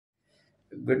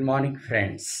Good morning,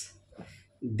 friends.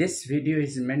 This video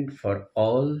is meant for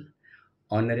all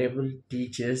honorable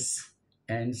teachers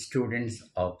and students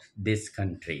of this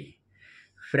country.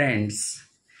 Friends,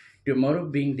 tomorrow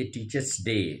being the Teachers'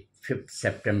 Day, 5th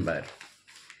September,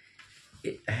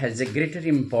 it has a greater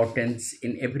importance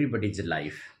in everybody's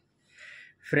life.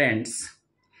 Friends,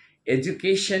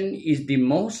 education is the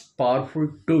most powerful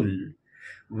tool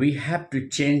we have to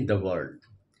change the world.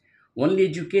 Only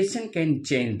education can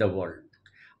change the world.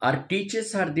 Our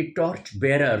teachers are the torch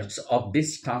bearers of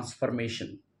this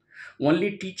transformation.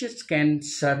 Only teachers can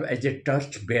serve as a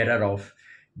torch bearer of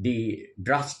the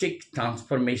drastic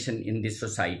transformation in the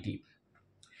society.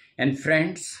 And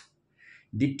friends,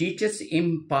 the teachers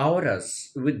empower us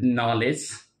with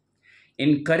knowledge,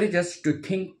 encourage us to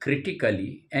think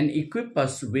critically, and equip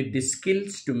us with the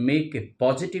skills to make a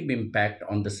positive impact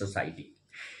on the society.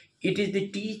 It is the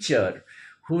teacher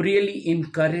who really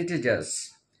encourages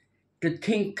us to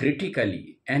think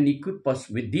critically and equip us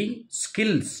with the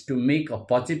skills to make a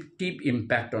positive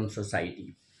impact on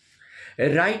society.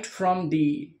 Right from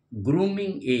the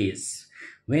grooming age,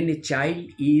 when a child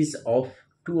is of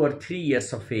 2 or 3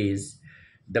 years of age,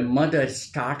 the mother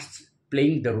starts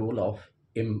playing the role of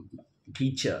a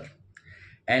teacher,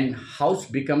 and house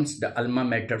becomes the alma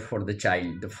mater for the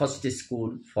child, the first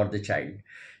school for the child.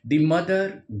 The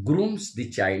mother grooms the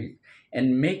child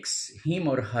and makes him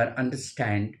or her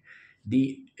understand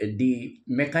the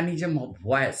mechanism of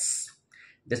voice.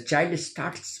 The child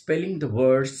starts spelling the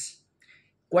words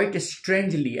quite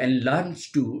strangely and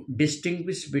learns to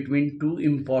distinguish between two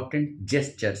important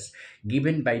gestures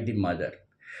given by the mother.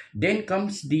 Then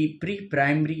comes the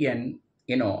pre-primary and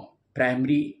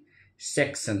primary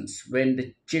sections, when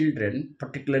the children,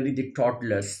 particularly the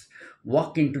toddlers,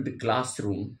 walk into the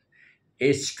classroom,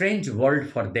 a strange world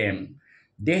for them.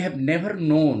 They have never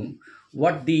known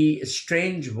what the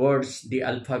strange words, the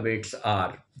alphabets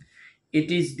are. It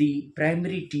is the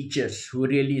primary teachers who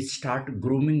really start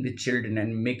grooming the children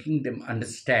and making them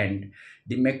understand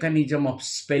the mechanism of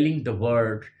spelling the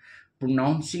word,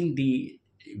 pronouncing the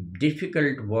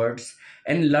difficult words,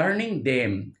 and learning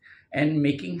them and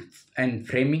making and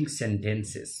framing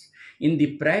sentences. In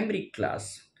the primary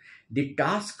class, the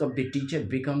task of the teacher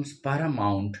becomes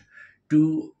paramount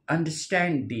to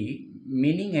understand the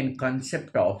meaning and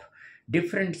concept of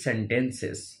different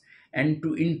sentences and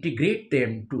to integrate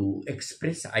them to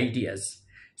express ideas.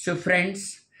 So,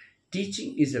 friends,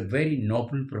 teaching is a very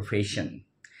noble profession,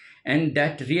 and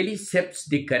that really shapes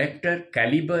the character,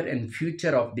 caliber, and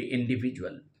future of the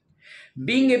individual.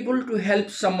 Being able to help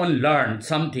someone learn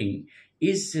something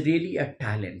is really a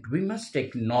talent. We must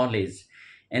acknowledge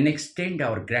and extend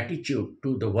our gratitude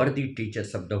to the worthy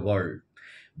teachers of the world.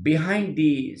 Behind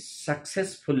the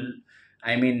successful,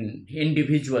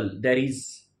 individual, there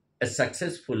is a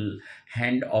successful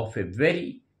hand of a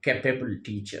very capable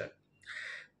teacher.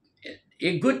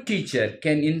 A good teacher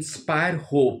can inspire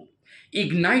hope,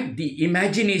 ignite the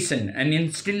imagination, and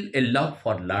instill a love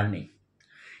for learning.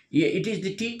 It is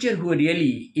the teacher who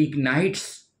really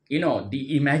ignites,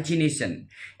 the imagination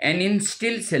and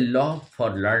instills a love for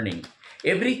learning.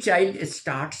 Every child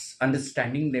starts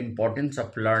understanding the importance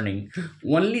of learning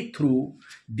only through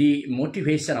the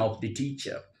motivation of the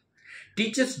teacher.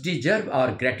 Teachers deserve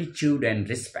our gratitude and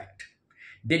respect.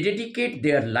 They dedicate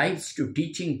their lives to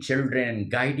teaching children and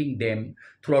guiding them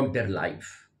throughout their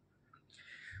life.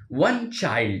 One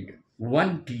child,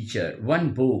 one teacher,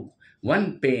 one book,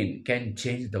 one pen can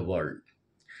change the world.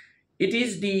 It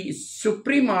is the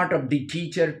supreme art of the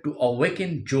teacher to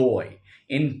awaken joy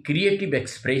in creative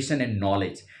expression and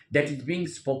knowledge that is being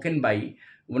spoken by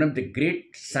one of the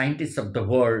great scientists of the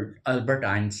world, Albert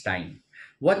Einstein.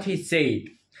 What he said,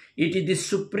 it is the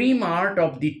supreme art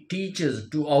of the teachers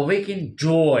to awaken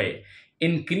joy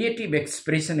in creative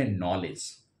expression and knowledge.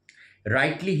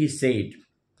 Rightly he said,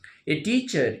 a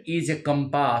teacher is a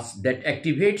compass that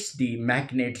activates the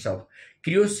magnets of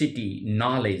curiosity,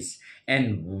 knowledge,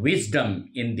 and wisdom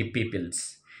in the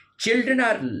peoples. Children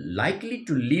are likely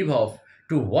to live off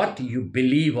to what you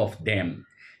believe of them.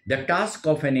 The task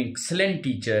of an excellent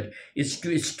teacher is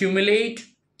to stimulate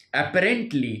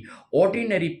apparently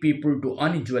ordinary people to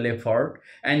unusual effort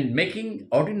and making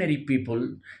ordinary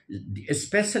people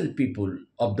special people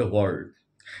of the world.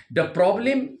 The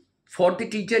problem for the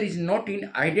teacher is not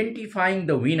in identifying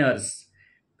the winners,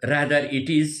 rather it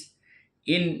is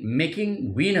in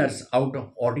making winners out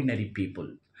of ordinary people.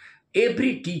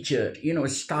 Every teacher,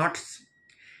 starts,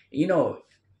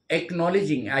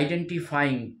 acknowledging,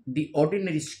 identifying the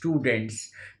ordinary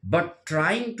students, but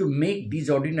trying to make these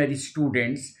ordinary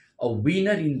students a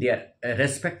winner in their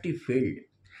respective field.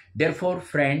 Therefore,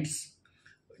 friends,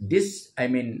 this,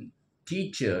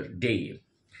 Teacher Day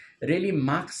really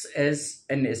marks as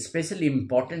an especial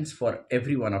importance for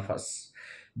every one of us.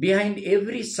 Behind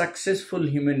every successful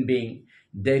human being,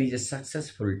 there is a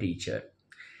successful teacher.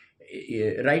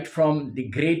 Right from the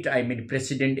great,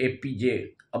 President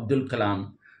APJ Abdul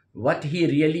Kalam, what he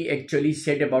really actually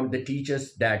said about the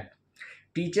teachers, that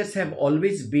teachers have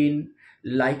always been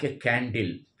like a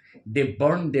candle. They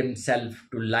burn themselves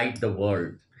to light the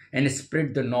world and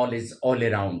spread the knowledge all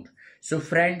around. So,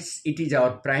 friends, it is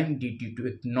our prime duty to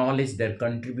acknowledge their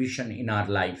contribution in our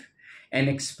life and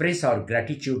express our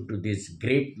gratitude to these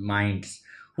great minds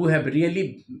who have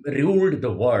really ruled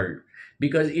the world,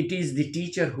 because it is the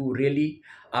teacher who really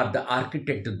are the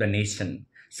architect of the nation.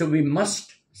 So, we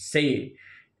must say,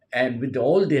 and with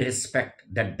all the respect,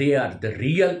 that they are the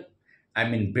real,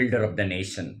 builder of the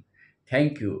nation.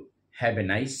 Thank you. Have a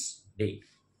nice day.